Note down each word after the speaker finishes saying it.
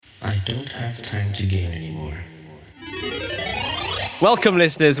don't have time to game anymore. Welcome,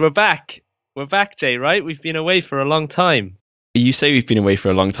 listeners. We're back. We're back, Jay, right? We've been away for a long time. You say we've been away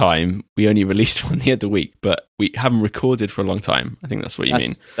for a long time. We only released one the other week, but we haven't recorded for a long time. I think that's what you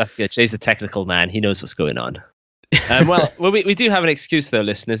mean. That's good. Jay's a technical man. He knows what's going on. Well, we do have an excuse, though,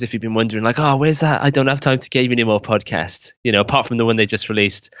 listeners, if you've been wondering, like, oh, where's that I don't have time to game anymore podcast? You know, apart from the one they just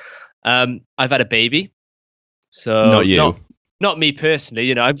released. I've had a baby. So Not you. Not me personally,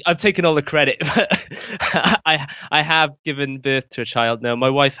 you know, I've taken all the credit, but I have given birth to a child now.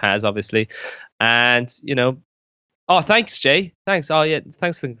 My wife has, obviously. And, you know, oh, thanks, Jay. Thanks. Oh, yeah,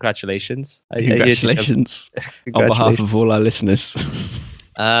 thanks for the congratulations. Congratulations. On behalf of all our listeners.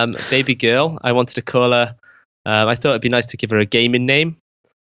 Baby girl, I wanted to call her, I thought it'd be nice to give her a gaming name.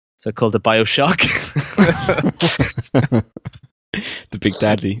 So I called her Bioshock. The Big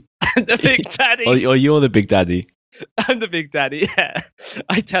Daddy. The Big Daddy. Or you're the Big Daddy. I'm the Big Daddy, yeah.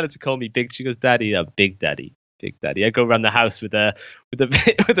 I tell her to call me Big. She goes, Daddy, Big Daddy, Big Daddy. I go around the house with a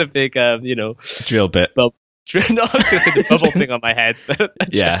big, you know, drill bit. No, the bubble thing on my head.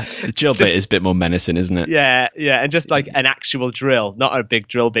 Yeah, the drill bit is a bit more menacing, isn't it? Yeah, and just like an actual drill, not a big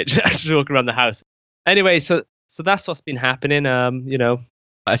drill bit. Just walking around the house. Anyway, so that's what's been happening. You know,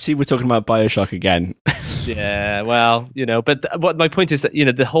 I see we're talking about Bioshock again. Yeah, well, you know, but what my point is that, you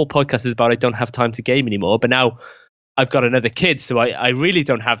know, the whole podcast is about I don't have time to game anymore, but now I've got another kid, so I really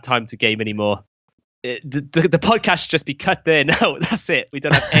don't have time to game anymore. The podcast should just be cut there. No, that's it. We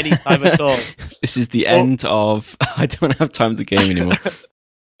don't have any time at all. This is the end of I don't have time to game anymore.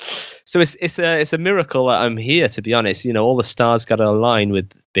 So it's a miracle that I'm here, to be honest. You know, all the stars got to align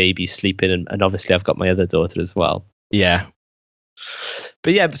with baby sleeping, and obviously I've got my other daughter as well. Yeah.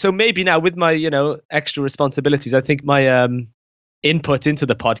 But yeah, so maybe now with my, you know, extra responsibilities, I think my input into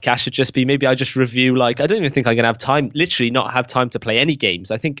the podcast should just be maybe I just review, like, I don't even think I'm going to have time, literally not have time to play any games.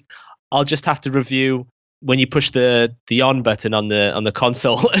 I think I'll just have to review when you push the on button on the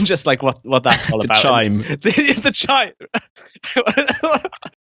console and just like what that's all the about. Chime. The chime.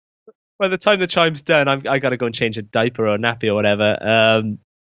 By the time the chime's done, I got to go and change a diaper or a nappy or whatever.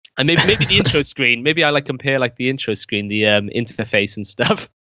 And maybe the intro screen. Maybe I like compare like the intro screen, the interface and stuff.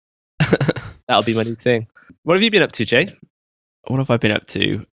 That'll be my new thing. What have you been up to, Jay? What have I been up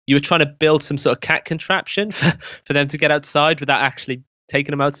to? You were trying to build some sort of cat contraption for them to get outside without actually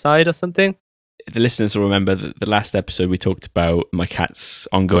taking them outside or something? The listeners will remember that the last episode we talked about my cat's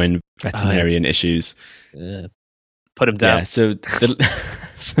ongoing veterinarian issues. Put him down. Yeah, so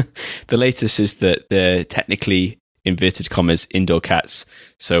the latest is that they're technically inverted commas indoor cats,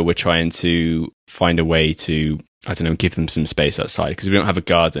 so we're trying to find a way to, I don't know, give them some space outside, because we don't have a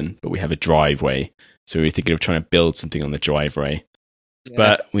garden but we have a driveway, so we're thinking of trying to build something on the driveway. Yeah.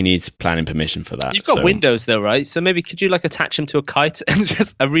 But we need planning permission for that. You've got windows though, right? So maybe could you like attach them to a kite and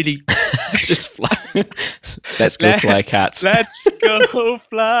just a really just fly. Let's go fly a cat. Let's go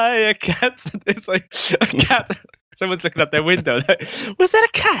fly a cat. It's like a cat. Someone's looking out their window. Like, was that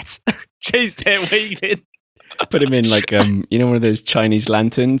a cat? Jay's there waving. Put him in like you know, one of those Chinese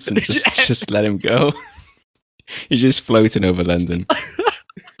lanterns and just let him go. He's just floating over London,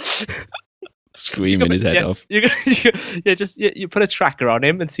 screaming his head off. You put a tracker on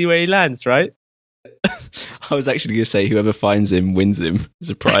him and see where he lands, right? I was actually going to say whoever finds him wins him as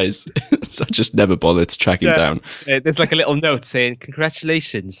a prize. So I just never bothered to track him down. There's like a little note saying,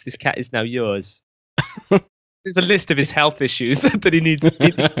 "Congratulations, this cat is now yours." There's a list of his health issues that he needs.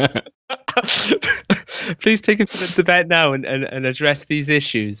 Please take him to the vet now and address these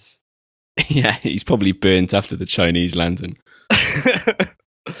issues. Yeah, he's probably burnt after the Chinese lantern.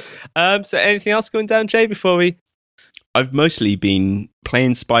 So anything else going down, Jay, before we... I've mostly been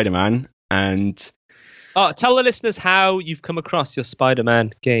playing Spider-Man and... Oh, tell the listeners how you've come across your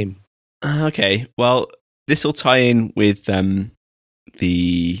Spider-Man game. Okay, well, this will tie in with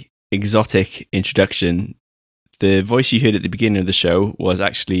the exotic introduction. The voice you heard at the beginning of the show was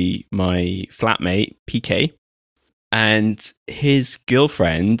actually my flatmate, PK, and his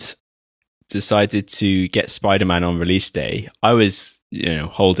girlfriend decided to get Spider-Man on release day. I was, you know,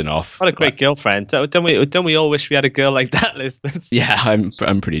 holding off. What a great girlfriend. Don't we all wish we had a girl like that, listeners? Yeah,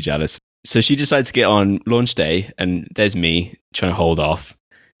 I'm pretty jealous. So she decided to get on launch day, and there's me trying to hold off,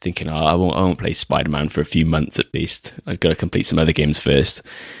 thinking, I won't play Spider-Man for a few months at least. I've got to complete some other games first.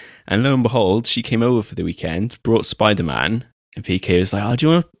 And lo and behold, she came over for the weekend, brought Spider-Man, and PK was like, do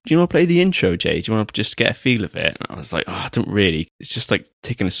you want to play the intro, Jay? Do you want to just get a feel of it? And I was like, I don't really. It's just like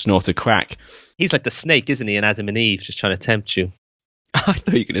taking a snort of crack. He's like the snake, isn't he, in Adam and Eve, just trying to tempt you. I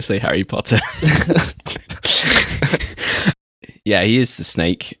thought you were going to say Harry Potter. Yeah, he is the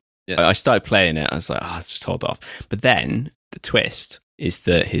snake. Yeah. I started playing it. I was like, just hold off. But then the twist is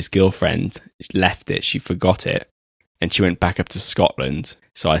that his girlfriend left it, she forgot it, and she went back up to Scotland.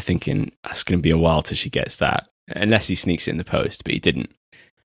 So I'm thinking that's going to be a while till she gets that, unless he sneaks it in the post, but he didn't.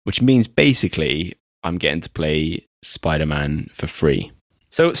 Which means basically I'm getting to play Spider-Man for free.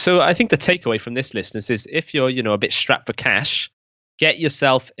 So I think the takeaway from this, listeners, is if you're, a bit strapped for cash, get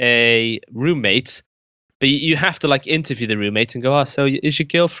yourself a roommate, but you have to interview the roommate and go, so is your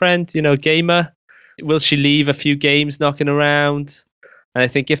girlfriend, gamer? Will she leave a few games knocking around? And I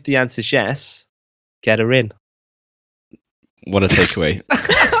think if the answer is yes, get her in. What a takeaway.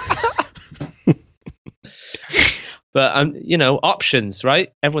 But, options,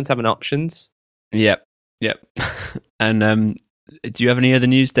 right? Everyone's having options. Yep. And do you have any other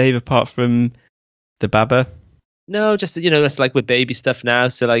news, Dave, apart from the Baba? No, just, it's with baby stuff now.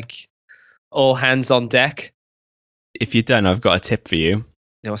 So, all hands on deck. If you're done, I've got a tip for you.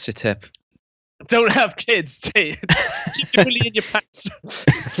 Yeah, what's your tip? Don't have kids. Keep your willy in your pants.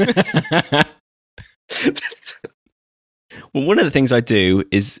 Well, one of the things I do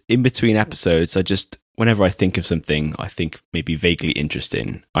is in between episodes, whenever I think of something I think maybe vaguely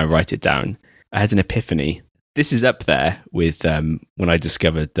interesting, I write it down. I had an epiphany. This is up there with when I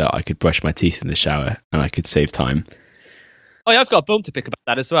discovered that I could brush my teeth in the shower and I could save time. Oh, yeah, I've got a bone to pick about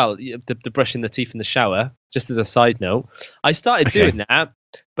that as well. The brushing the teeth in the shower. Just as a side note, I started doing that,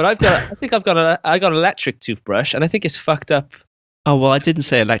 but I got an electric toothbrush, and I think it's fucked up. Oh well, I didn't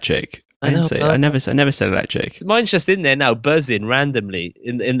say electric. I never said electric. Mine's just in there now, buzzing randomly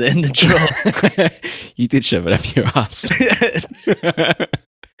in the drawer. You did shove it up your ass.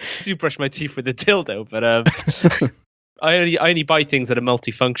 I do brush my teeth with a dildo, but I only buy things that are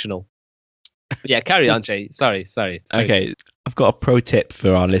multifunctional. Yeah, carry on, Jay. Sorry. Okay, I've got a pro tip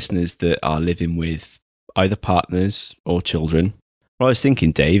for our listeners that are living with either partners or children. What I was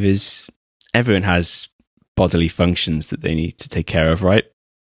thinking, Dave, is everyone has bodily functions that they need to take care of, right?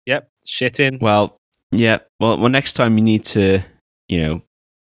 Yep, shitting. Well, yeah. Well, next time you need to,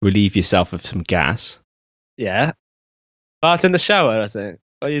 relieve yourself of some gas. Yeah. Fart in the shower, I think.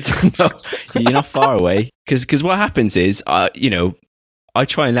 You're not far away. Because what happens is, I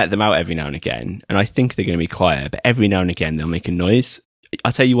try and let them out every now and again, and I think they're going to be quiet, but every now and again they'll make a noise.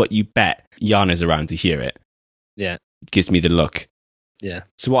 I'll tell you what, you bet Yana's around to hear it. Yeah. It gives me the look. Yeah.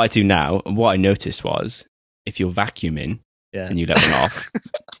 So what I do now, and what I noticed was, if you're vacuuming and you let one off,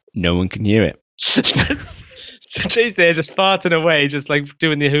 no one can hear it. Jay's there just farting away, just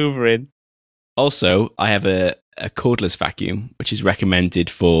doing the hoovering. Also, I have a cordless vacuum, which is recommended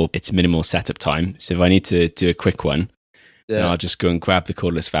for its minimal setup time. So if I need to do a quick one, then I'll just go and grab the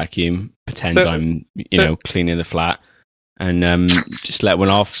cordless vacuum, pretend I'm, cleaning the flat, and just let one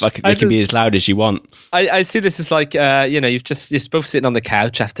off. They can be as loud as you want. I see this as you're both sitting on the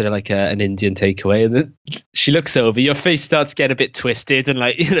couch after an Indian takeaway, and then she looks over, your face starts getting a bit twisted, and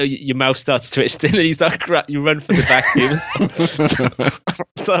your mouth starts twisting, and you run for the vacuum.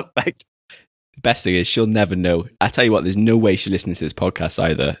 The best thing is she'll never know. I tell you what, there's no way she listens to this podcast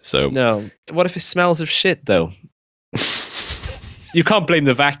either. So no. What if it smells of shit though? You can't blame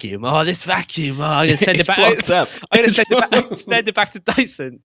the vacuum. Oh, this vacuum. Oh, I'm going to send it back. Up. I'm going to send it back to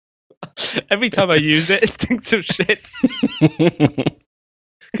Dyson. Every time I use it, it stinks of shit.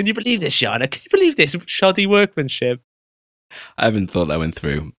 Can you believe this, Yana? Can you believe this shoddy workmanship? I haven't thought that one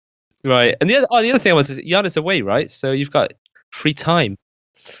through. Right. And the other thing I want to say, Yana's away, right? So you've got free time.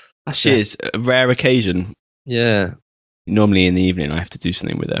 She is a rare occasion. Yeah. Normally in the evening, I have to do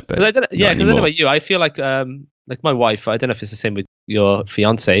something with her. But because I don't know about you. I feel like my wife, I don't know if it's the same with your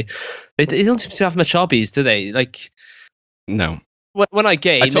fiance. They don't seem to have much hobbies, do they? No. When I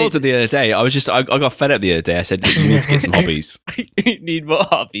game, I told her the other day. I got fed up the other day. I said, "You need to get some hobbies. You need more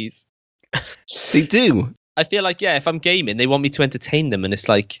hobbies." They do. I feel like if I'm gaming, they want me to entertain them, and it's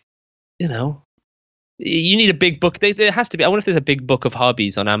you need a big book. There has to be. I wonder if there's a big book of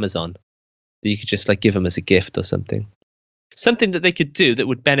hobbies on Amazon that you could just give them as a gift or something. Something that they could do that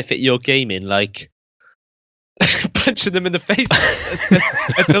would benefit your gaming, punching them in the face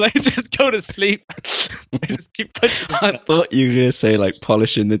until they just go to sleep. I just keep punching them. I thought you were going to say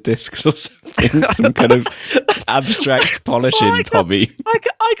polishing the discs or something, some kind of abstract polishing hobby.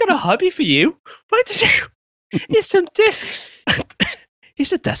 I got a hobby for you. Why did you? Here's some discs.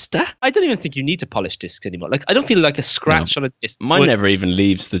 Here's a duster. I don't even think you need to polish discs anymore. I don't feel like a scratch on a disc. Mine never even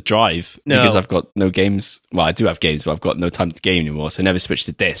leaves the drive because I've got no games. Well, I do have games, but I've got no time to game anymore, so I never switch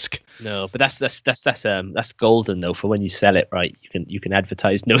to disc. No, but that's golden though for when you sell it, right? You can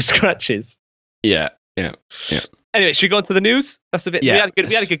advertise no scratches. Yeah. Anyway, should we go on to the news? That's a bit. Yeah,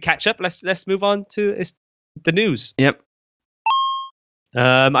 we had a good catch up. Let's move on to the news. Yep.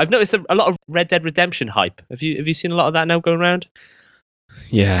 I've noticed a lot of Red Dead Redemption hype. Have you seen a lot of that now going around?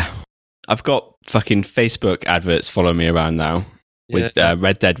 Yeah. I've got fucking Facebook adverts following me around now with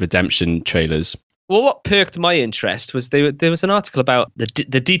Red Dead Redemption trailers. Well, what perked my interest was there was an article about the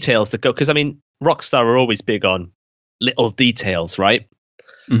details that go, because I mean, Rockstar are always big on little details, right?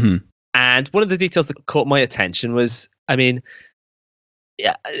 Mm-hmm. And one of the details that caught my attention was, I mean,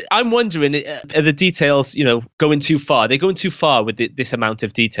 I'm wondering, are the details, going too far? Are they going too far with this amount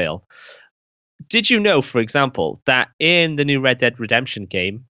of detail? Did you know, for example, that in the new Red Dead Redemption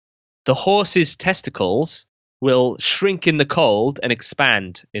game, the horse's testicles will shrink in the cold and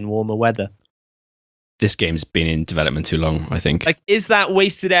expand in warmer weather? This game's been in development too long, I think. Like, is that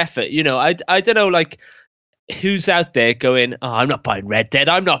wasted effort? I don't know, like, who's out there going, oh, I'm not buying Red Dead.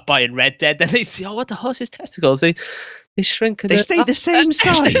 I'm not buying Red Dead. Then they see, oh, what, the horse's testicles? They shrink. They stay the same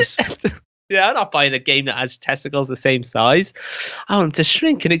size. Yeah, I'm not buying a game that has testicles the same size. I want them to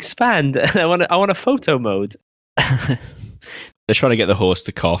shrink and expand. I want a photo mode. They're trying to get the horse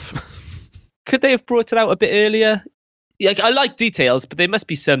to cough. Could they have brought it out a bit earlier? Like, I like details, but there must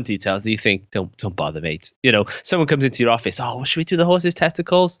be some details that you think, don't bother, mate. Someone comes into your office, oh, well, should we do the horse's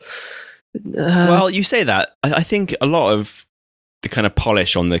testicles? Well, you say that. I think a lot of the kind of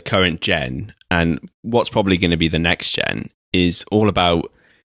polish on the current gen and what's probably going to be the next gen is all about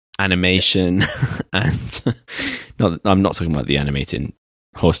animation and I'm not talking about the animating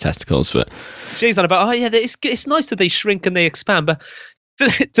horse testicles, but Jay's on about, oh yeah, it's nice that they shrink and they expand, but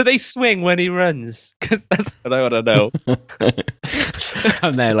do they swing when he runs? Because that's what I want to know.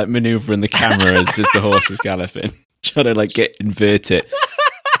 And they're like maneuvering the camera as the horse is galloping, trying to like invert it.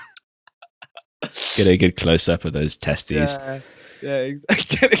 Get a good close up of those testes. Yeah,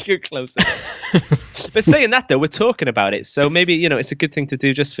 exactly. Get a good close up. But saying that though, we're talking about it, so maybe it's a good thing to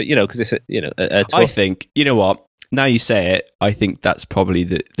do just for because it's a I think what. Now you say it, I think that's probably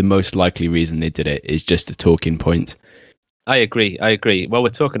the most likely reason they did it is just a talking point. I agree. Well, we're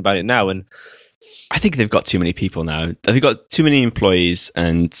talking about it now, and I think they've got too many people now. They've got too many employees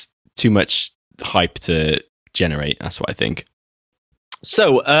and too much hype to generate. That's what I think.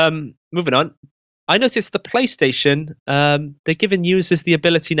 So, moving on. I noticed the PlayStation, they're giving users the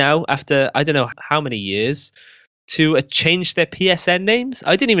ability now, after I don't know how many years, to change their PSN names.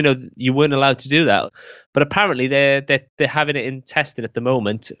 I didn't even know you weren't allowed to do that, but apparently they're having it in testing at the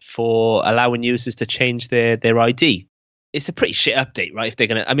moment for allowing users to change their ID. It's a pretty shit update, right? If they're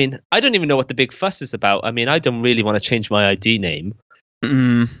gonna, I mean, I don't even know what the big fuss is about. I mean, I don't really want to change my ID name.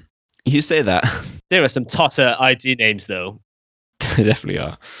 You say that. There are some totter ID names, though. There definitely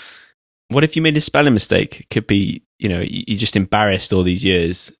are. What if you made a spelling mistake? It could be, you just embarrassed all these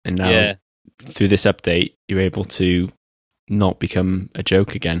years, and now through this update, you're able to not become a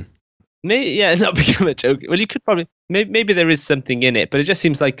joke again. Not become a joke. Well, you could probably, maybe there is something in it, but it just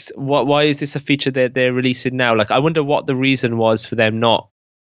seems like, why is this a feature they're releasing now? Like, I wonder what the reason was for them not.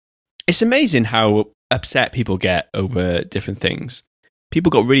 It's amazing how upset people get over different things. People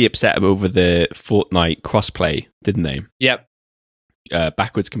got really upset over the Fortnite crossplay, didn't they? Yep.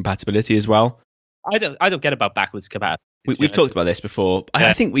 Backwards compatibility as well. I don't get about backwards compatibility. We've talked about this before. Yeah.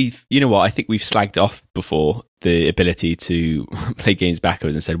 I think we've slagged off before the ability to play games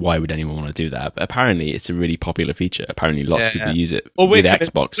backwards and said, why would anyone want to do that? But apparently it's a really popular feature. Apparently lots of people use it with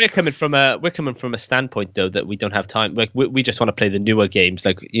Xbox. We're coming from a standpoint though that we don't have time. Like we just want to play the newer games,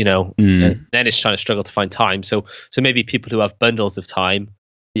 like and then it's trying to struggle to find time. So maybe people who have bundles of time.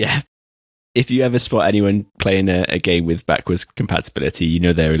 Yeah. If you ever spot anyone playing a game with backwards compatibility,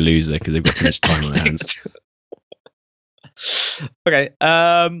 they're a loser because they've got too much time on their hands. Okay.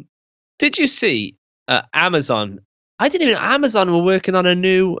 Did you see Amazon? I didn't even know Amazon were working on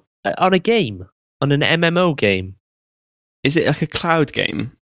a game, on an MMO game. Is it like a cloud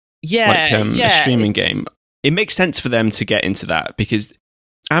game? Yeah, a streaming game. It makes sense for them to get into that because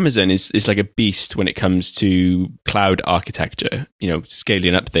Amazon is like a beast when it comes to cloud architecture,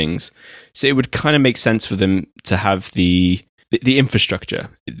 scaling up things. So it would kind of make sense for them to have the infrastructure.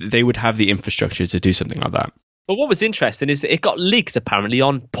 They would have the infrastructure to do something like that. But what was interesting is that it got leaked apparently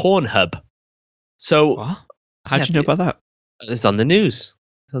on Pornhub. So what? How did you know about that? It's on the news.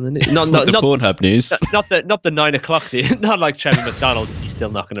 It's on the news. Not the Pornhub news. Not the 9 o'clock news. Not like Trevor McDonald. He's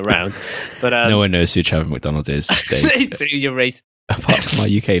still knocking around. But no one knows who Trevor McDonald is. They do. You're right. Apart from our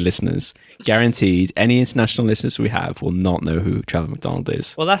UK listeners, guaranteed any international listeners we have will not know who Trevor McDonald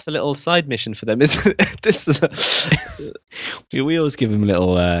is. Well, that's a little side mission for them, isn't it? This is we always give them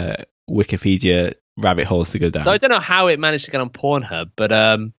little Wikipedia rabbit holes to go down. So I don't know how it managed to get on Pornhub, but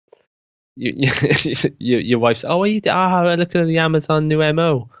your wife's look at the Amazon new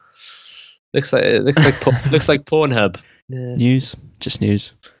MO. Looks like Pornhub. Yes. News.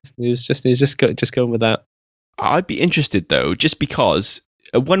 Just going with that. I'd be interested though, just because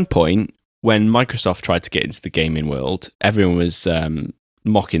at one point when Microsoft tried to get into the gaming world, everyone was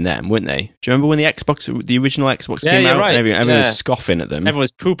mocking them, weren't they? Do you remember when the original Xbox came out? Right. Everyone was scoffing at them. Everyone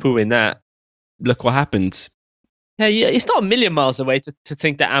was poo-pooing that. Look what happened. Yeah, it's not a million miles away to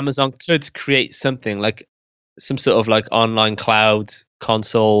think that Amazon could create something like some sort of like online cloud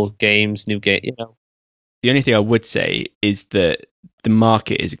console games, new game, you know. The only thing I would say is that the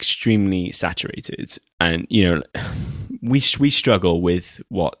market is extremely saturated, and you know, we struggle with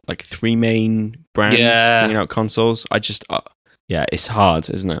like 3 main brands bringing out consoles. It's hard,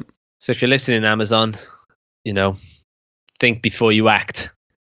 isn't it? So if you're listening, Amazon, you know, think before you act.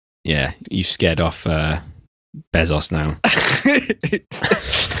 Yeah, you've scared off Bezos now.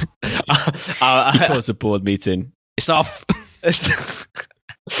 He calls a board meeting. It's off.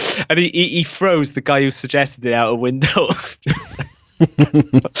 And he throws the guy who suggested it out a window.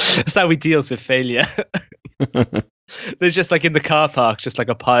 That's how he deals with failure. There's just like in the car park, just like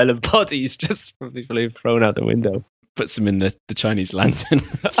a pile of bodies just from people who've thrown out the window. Puts them in the Chinese lantern.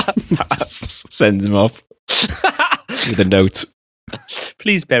 Sends them off with a note.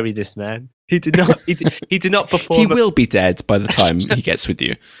 Please bury this man. He did not perform. He will be dead by the time he gets with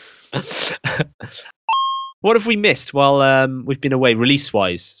you. What have we missed while we've been away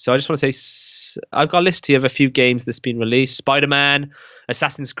release-wise? So I just want to say I've got a list here of a few games that's been released. Spider-Man,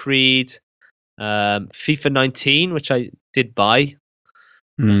 Assassin's Creed, FIFA 19, which I did buy.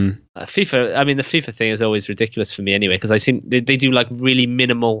 FIFA, I mean, the FIFA thing is always ridiculous for me anyway, because I think they do like really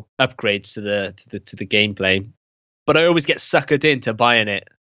minimal upgrades to the gameplay. But I always get suckered into buying it.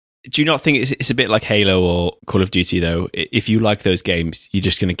 Do you not think it's a bit like Halo or Call of Duty, though? If you like those games, you're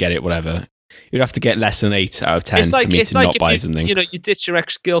just going to get it, whatever. You'd have to get less than 8 out of 10 for me to not buy something. You know, you ditch your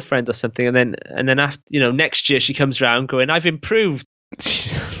ex-girlfriend or something, and then after, you know, next year she comes around going, "I've improved."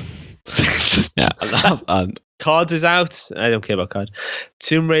 Cards is out. I don't care about cards.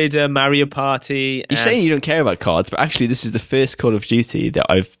 Tomb Raider, Mario Party. You're saying you don't care about cards, but actually this is the first Call of Duty that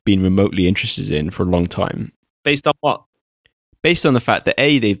I've been remotely interested in for a long time. Based on what? Based on the fact that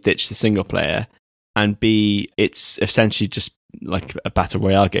A, they've ditched the single player, and B, it's essentially just like a battle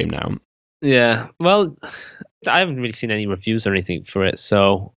royale game now. Yeah, well, I haven't really seen any reviews or anything for it,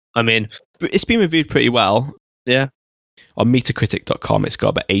 so I mean, it's been reviewed pretty well. Yeah, on Metacritic.com, it's got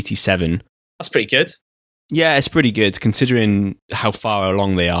about 87. That's pretty good. Yeah, it's pretty good considering how far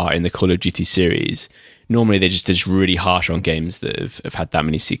along they are in the Call of Duty series. Normally, they're just really harsh on games that have had that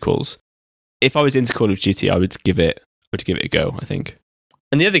many sequels. If I was into Call of Duty, I would give it a go, I think.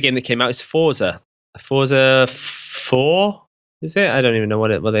 And the other game that came out is Forza. Forza 4, is it? I don't even know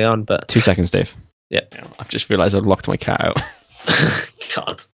what they're on, but 2 seconds, Dave. Yeah. I've just realised I've locked my cat out.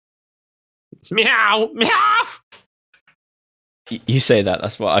 God. Meow! Meow! You say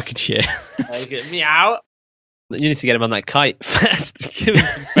that's what I could hear. Meow! You need to get him on that kite first. Give him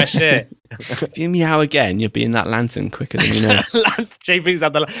some fresh air. If you meow again, you'll be in that lantern quicker than you know. Jay brings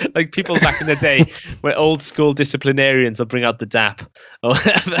out like people back in the day where old school disciplinarians will bring out the DAP or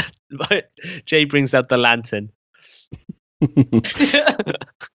whatever. Jay brings out the lantern.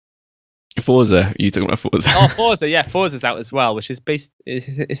 Forza, are you talking about Forza? Oh, Forza, yeah, Forza's out as well, which is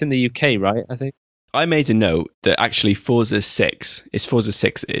it's in the UK, right? I think. I made a note that actually Forza 6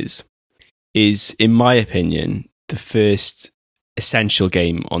 is, in my opinion, the first essential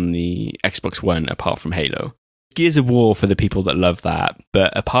game on the Xbox One apart from Halo. Gears of War for the people that love that,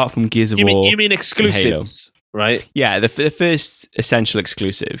 but apart from Gears of War... You mean exclusives, right? Yeah, the first essential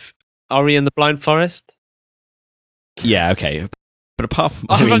exclusive. Ori and the Blind Forest? Yeah, okay. But apart from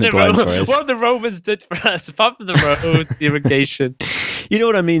Ori and the Blind Forest... What have the Romans did for us? Apart from the roads, the irrigation... You know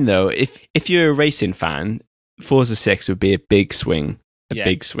what I mean, though? If you're a racing fan, Forza 6 would be a big swing.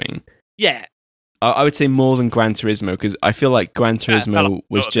 Big swing. Yeah. I would say more than Gran Turismo, because I feel like Gran Turismo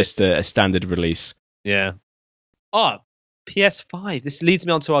was just a standard release. Yeah. Oh, PS5. This leads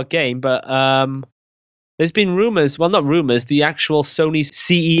me on to our game, but there's been rumors, well, not rumors, the actual Sony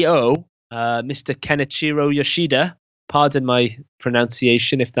CEO, Mr. Kenichiro Yoshida, pardon my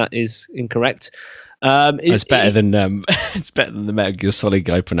pronunciation if that is incorrect. It's better than the Metal Gear Solid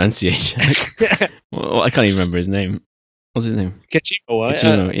guy pronunciation. Well, I can't even remember his name. What's his name?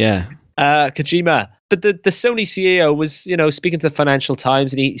 Kojima, yeah. Kojima. But the Sony CEO was, speaking to the Financial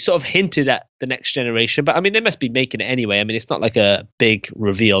Times, and he sort of hinted at the next generation. But I mean, they must be making it anyway. I mean, it's not like a big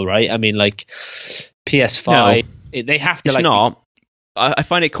reveal, right? I mean, like PS5, they have to. It's not. I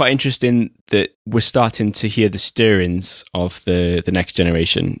find it quite interesting that we're starting to hear the stirrings of the next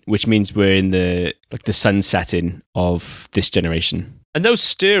generation, which means we're in the sunsetting of this generation. And those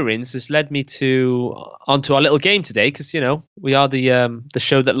stirrings has led me onto our little game today, because we are the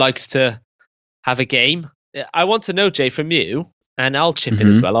show that likes to have a game. I want to know, Jay, from you, and I'll chip in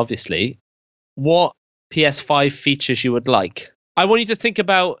as well, obviously, what PS5 features you would like. I want you to think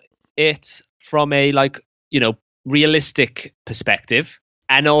about it from a realistic perspective,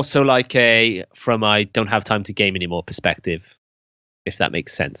 and also from I don't have time to game anymore perspective, if that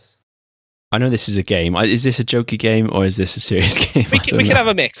makes sense. I know this is a game. Is this a jokey game or is this a serious game? We can have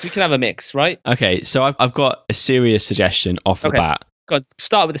a mix. We can have a mix, right? Okay, so I've got a serious suggestion off the bat. Go on,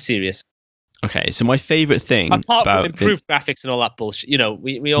 start with the serious. Okay, so my favourite thing apart about from improved graphics and all that bullshit,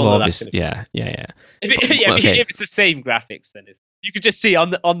 we all know that's yeah. If it's the same graphics, then you could just see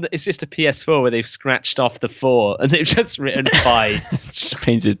on the it's just a PS4 where they've scratched off the 4 and they've just written 5, just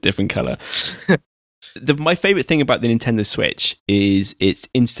painted a different color. My favorite thing about the Nintendo Switch is its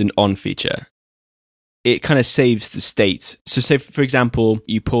instant on feature. It kind of saves the state. So say, for example,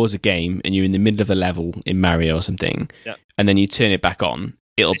 you pause a game and you're in the middle of a level in Mario or something, and then you turn it back on.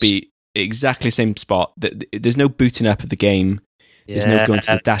 It'll be exactly the same spot. There's no booting up of the game. There's no going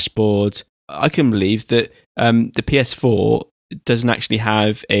to the dashboard. I couldn't believe that the PS4 doesn't actually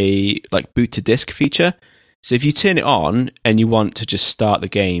have a boot to disk feature. So if you turn it on and you want to just start the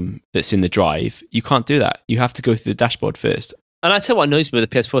game that's in the drive, you can't do that. You have to go through the dashboard first. And I tell you what annoys me with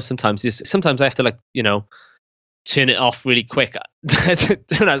the PS4 sometimes is I have to turn it off really quick.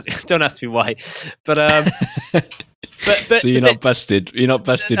 don't ask me why, but so you're not busted. You're not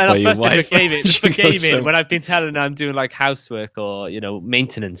busted by your wife for gaming when I've been telling her I'm doing housework or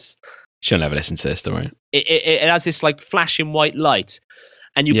maintenance. She'll never listen to this, don't worry. It has this flashing white light.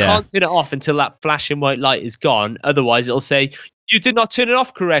 And you can't turn it off until that flashing white light is gone. Otherwise, it'll say, you did not turn it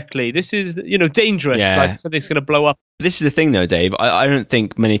off correctly. This is, dangerous. Yeah. Something's going to blow up. This is the thing, though, Dave. I don't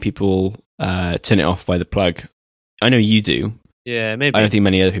think many people turn it off by the plug. I know you do. Yeah, maybe. I don't think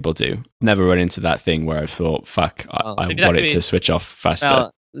many other people do. Never run into that thing where I thought, fuck, I want it to switch off faster.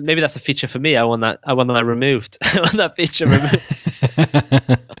 Well, maybe that's a feature for me. I want that removed. I want that feature removed.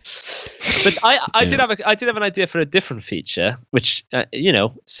 But I did have an idea for a different feature, which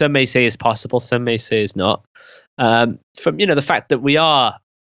some may say is possible, some may say is not. From the fact that we are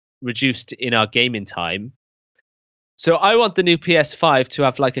reduced in our gaming time, so I want the new PS5 to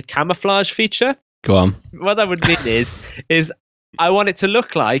have a camouflage feature. Go on. What that would mean is I want it to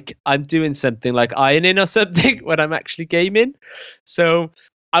look like I'm doing something like ironing or something when I'm actually gaming. So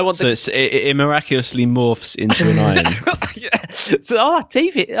I want. So it miraculously morphs into an iron. Yeah. So,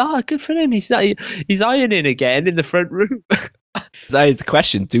 David, good for him. He's ironing again in the front room. That is the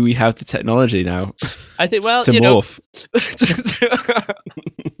question. Do we have the technology now? I think. Well, to morph.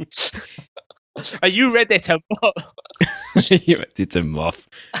 Are you ready to morph? You ready to morph?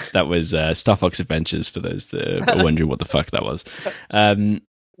 That was Star Fox Adventures. For those that are wondering what the fuck that was. I'm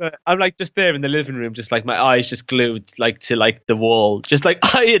just there in the living room, just my eyes just glued to the wall, just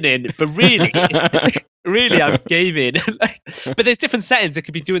ironing. But really, really, I'm gaming. But there's different settings. It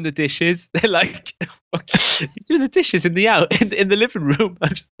could be doing the dishes. They're he's doing the dishes in the living room.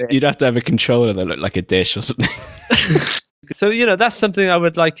 I'm just there. You'd have to have a controller that looked like a dish or something. So that's something I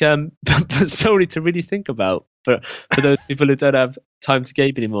would like Sony to really think about for those people who don't have time to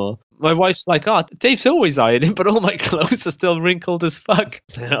game anymore. My wife's like, Dave's always ironing, but all my clothes are still wrinkled as fuck.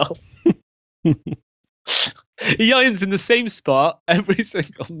 He irons in the same spot every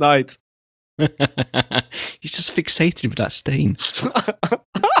single night. He's just fixated with that stain.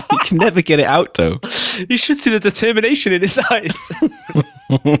 He can never get it out, though. You should see the determination in his eyes.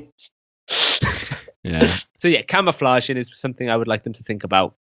 Yeah. So camouflaging is something I would like them to think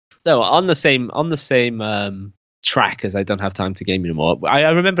about. So on the same track as I don't have time to game anymore, I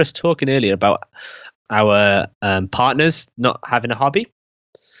remember us talking earlier about our partners not having a hobby.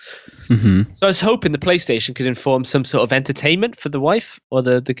 Mm-hmm. So I was hoping the PlayStation could inform some sort of entertainment for the wife or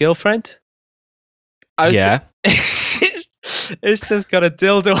the girlfriend. It's just got a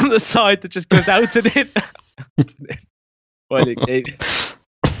dildo on the side that just goes out in it. But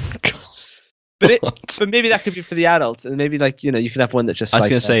maybe that could be for the adults, and maybe you could have one that just. I was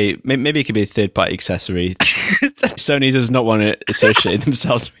going to say maybe it could be a third-party accessory. Sony does not want to associate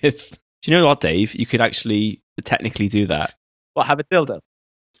themselves with. Do you know what, Dave? You could actually technically do that. What, have a dildo?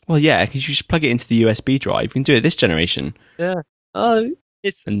 Well, yeah, because you just plug it into the USB drive. You can do it this generation. Yeah. Oh,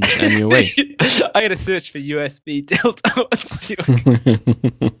 it's and you're away. I got to search for USB dildo.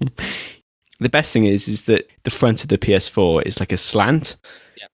 The best thing is that the front of the PS4 is like a slant.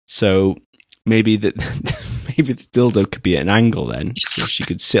 Yeah. So maybe the dildo could be at an angle then, so she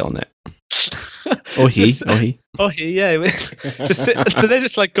could sit on it. Or he. Oh, he, yeah. Just sit, so they're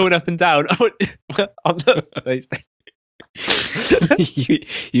just going up and down on the PlayStation.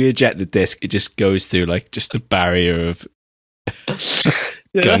 you eject the disc, it just goes through just a barrier of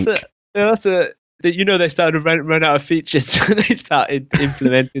gunk. That's a They started to run out of features, so they started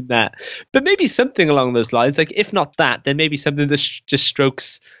implementing that. But maybe something along those lines, like if not that, then maybe something that just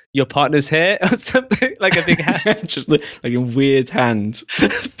strokes your partner's hair or something, like a big hand. Just like a weird hand.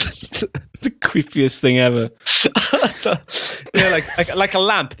 The creepiest thing ever. So, like a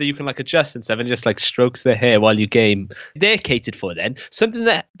lamp that you can like adjust and stuff, and it just like strokes their hair while you game. They're catered for then. Something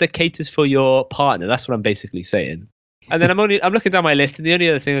that caters for your partner. That's what I'm basically saying. And then I'm looking down my list, and the only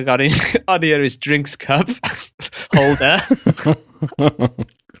other thing I got on here is drinks cup holder.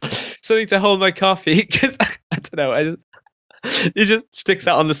 Something to hold my coffee, because I don't know. It just sticks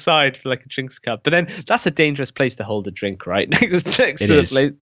out on the side for like a drinks cup. But then that's a dangerous place to hold a drink, right? next to the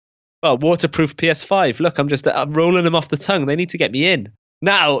place. Well, waterproof PS5. Look, I'm rolling them off the tongue. They need to get me in.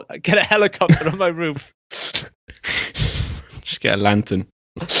 Now, get a helicopter on my roof. Just get a lantern.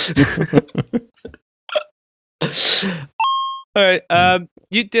 All right.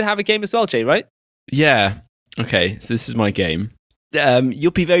 You did have a game as well, Jay, right? Yeah. Okay, so this is my game.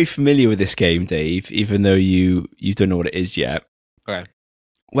 You'll be very familiar with this game, Dave, even though you don't know what it is yet. Okay.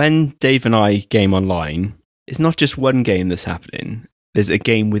 When Dave and I game online, it's not just one game that's happening. There's a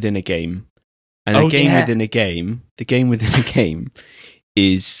game within a game. And the game within a game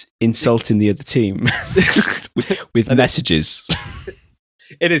is insulting the other team with messages.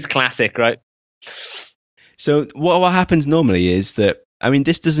 It is classic, right? So what happens normally is that, I mean,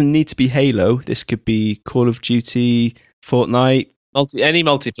 this doesn't need to be Halo. This could be Call of Duty, Fortnite. Any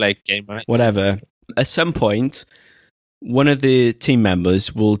multiplayer game, right? Whatever. At some point, one of the team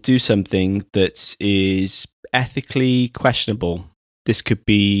members will do something that is ethically questionable. This could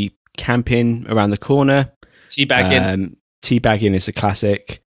be camping around the corner. Teabagging. Teabagging is a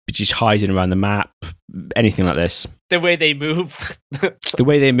classic. Just hiding around the map. Anything like this. The way they move. The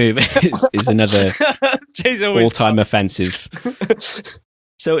way they move is another all-time offensive.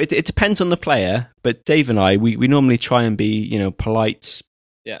 So it depends on the player, but Dave and I, we normally try and be, polite,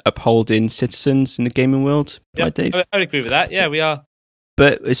 upholding citizens in the gaming world. Yeah, Right, Dave? I would agree with that. Yeah, we are.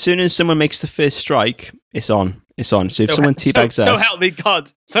 But as soon as someone makes the first strike, it's on. It's on. So if someone teabags us... So help me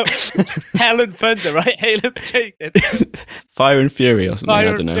God. So Hell and Thunder, right? Hail and Jacob. Fire and Fury or something, I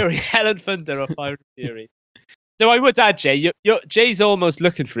don't know. Fury. Hell and Thunder or Fire and Fury. So I would add, Jay, Jay's almost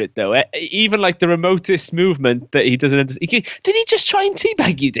looking for it, though. Even like the remotest movement that he doesn't understand. Did he just try and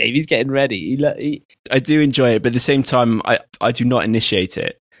teabag you, Dave? He's getting ready. I do enjoy it, but at the same time, I do not initiate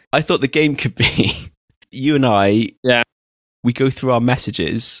it. I thought the game could be you and I, we go through our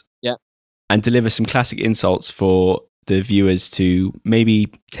messages and deliver some classic insults for the viewers to maybe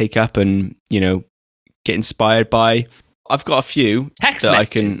take up and, get inspired by. I've got a few text that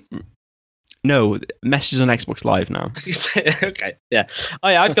messages. I can... No, messages on Xbox Live now. Okay, yeah. Oh,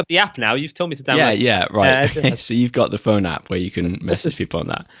 yeah, I've got the app now. You've told me to download. Yeah, right. So you've got the phone app where you can message people on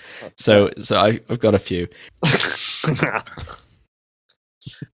that. So I've got a few.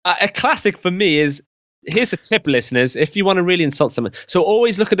 A classic for me is, here's a tip, listeners, if you want to really insult someone. So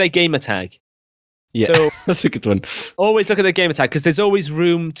always look at their gamer tag. Yeah, so that's a good one. Always look at their gamer tag, because there's always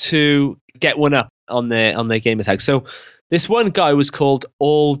room to get one up on their gamer tag. So this one guy was called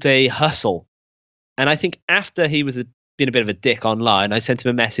All Day Hustle. And I think after he was being a bit of a dick online, I sent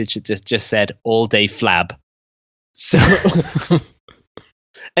him a message that just said all day flab. So,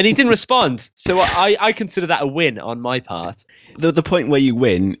 and he didn't respond. So I consider that a win on my part. The point where you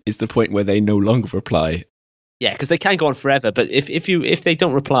win is the point where they no longer reply. Yeah, because they can go on forever. But if they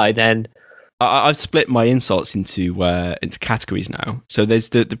don't reply, then I've split my insults into categories now. So there's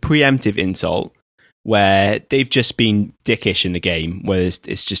the preemptive insult, where they've just been dickish in the game, where it's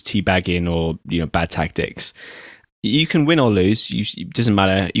just teabagging or bad tactics. You can win or lose. It doesn't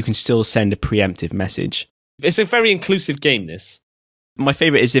matter. You can still send a preemptive message. It's a very inclusive game, this. My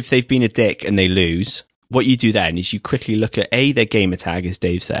favourite is if they've been a dick and they lose, what you do then is you quickly look at A, their gamer tag, as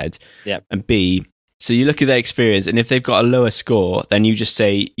Dave said, and B, so you look at their experience, and if they've got a lower score, then you just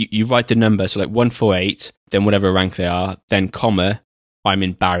say, you write the number, so like 148, then whatever rank they are, then comma, I'm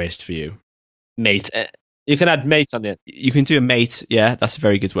embarrassed for you. Mate. You can add mate on it. You can do a mate, yeah, that's a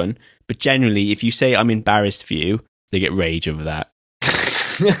very good one. But generally, if you say I'm embarrassed for you, they get rage over that.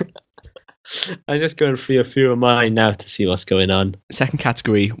 I'm just going through a few of mine now to see what's going on. Second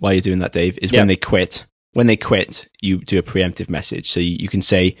category, while you're doing that, Dave, is when they quit. When they quit, you do a preemptive message. So you can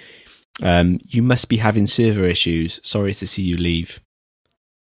say, you must be having server issues. Sorry to see you leave.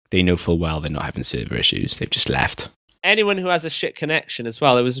 They know full well they're not having server issues. They've just left. Anyone who has a shit connection as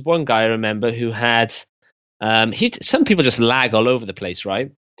well. There was one guy I remember who had some people just lag all over the place,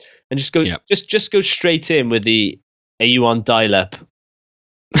 right? And just go just go straight in with the "Are you on dial-up?"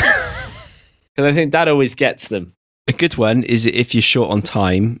 Because I think that always gets them. A good one is, if you're short on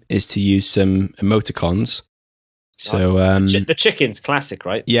time, is to use some emoticons. So the chicken's classic,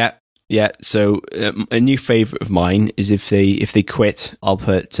 right? Yeah. So a new favorite of mine is if they quit, I'll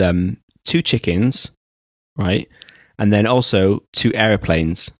put 2 chickens, right, and then also 2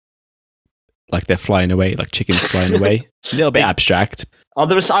 airplanes, like they're flying away, like chickens flying away. A little bit abstract. Oh,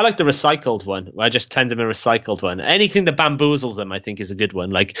 I like the recycled one, where I just send them a recycled one. Anything that bamboozles them, I think, is a good one.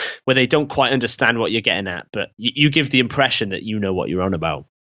 Like where they don't quite understand what you're getting at, but you give the impression that you know what you're on about.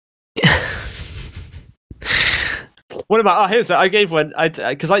 What about? I gave one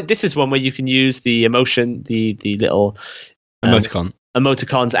because this is one where you can use the emotion, the little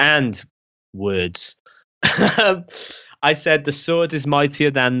emoticons and words. I said the sword is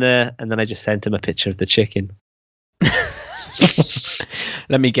mightier than and then I just sent him a picture of the chicken.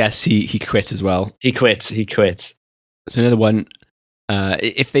 Let me guess, he quit as well. He quit. So another one,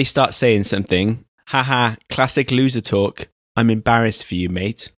 if they start saying something, haha, classic loser talk, I'm embarrassed for you,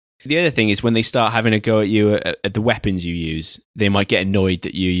 mate. The other thing is when they start having a go at you at the weapons you use, they might get annoyed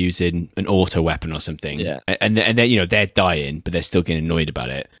that you're using an auto weapon or something. Yeah. And they're dying, but they're still getting annoyed about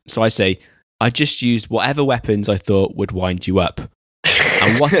it. So I say, I just used whatever weapons I thought would wind you up.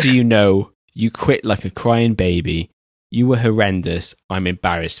 And what do you know? You quit like a crying baby. You were horrendous. I'm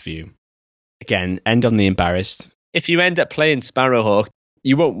embarrassed for you. Again, end on the embarrassed. If you end up playing Sparrowhawk,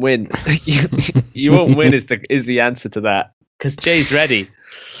 you won't win. you won't win is the answer to that. Because Jay's ready.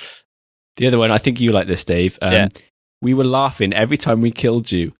 The other one, I think you like this, Dave. Yeah. We were laughing every time we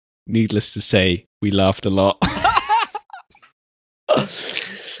killed you. Needless to say, we laughed a lot.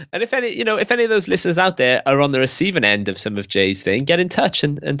 And if any of those listeners out there are on the receiving end of some of Jay's thing, get in touch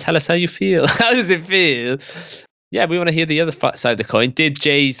and tell us how you feel. How does it feel? Yeah, we want to hear the other side of the coin. Did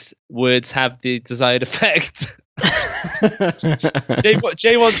Jay's words have the desired effect?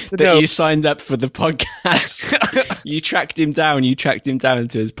 Jay wants to know. You signed up for the podcast. You tracked him down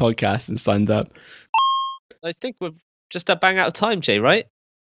into his podcast and signed up. I think we're just a bang out of time, Jay, right?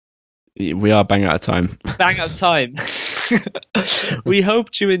 We are bang out of time. Bang out of time. We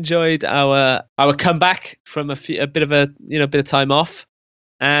hoped you enjoyed our comeback from a bit of time off,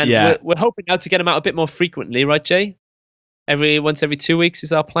 and we're hoping now to get them out a bit more frequently, right, Jay? Once every 2 weeks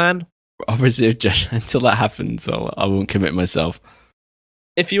is our plan. I'll reserve until that happens. I won't commit myself.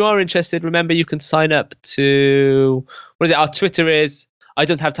 If you are interested, remember you can sign up to our Twitter is I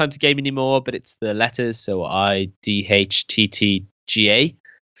don't have time to game anymore, but it's the letters, so IDHTTGA.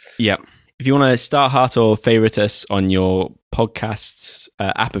 Yeah. If you want to star heart or favorite us on your podcast's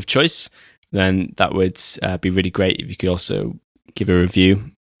app of choice, then that would be really great. If you could also give a review,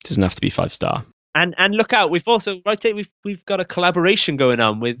 it doesn't have to be 5-star. And look out, we've also we've got a collaboration going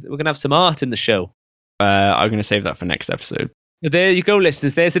on we're going to have some art in the show. I'm going to save that for next episode. So there you go,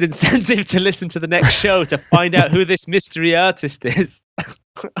 listeners. There's an incentive to listen to the next show to find out who this mystery artist is.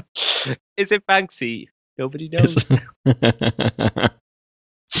 Is it Banksy? Nobody knows.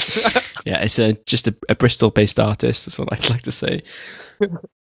 Yeah, it's just a Bristol-based artist. That's what I'd like to say.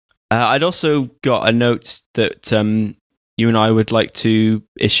 I'd also got a note that you and I would like to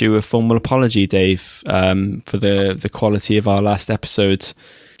issue a formal apology, Dave, for the quality of our last episode.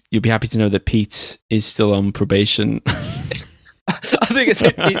 You'll be happy to know that Pete is still on probation. I think it's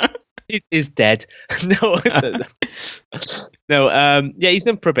Pete is dead. No. He's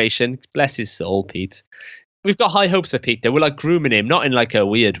on probation. Bless his soul, Pete. We've got high hopes for Pete, though. We're like grooming him, not in like a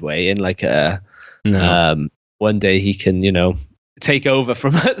weird way, in like a one day he can, take over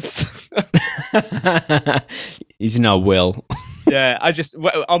from us. He's in our will. Yeah, I just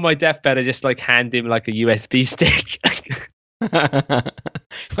on my deathbed, I just like hand him like a USB stick.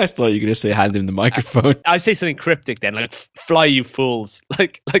 I thought you were going to say hand him the microphone. I say something cryptic then, like "Fly, you fools,"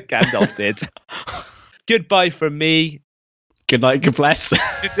 like Gandalf did. Goodbye from me. Good night. God bless.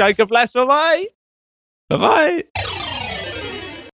 Good night. God bless. Bye bye. Bye bye.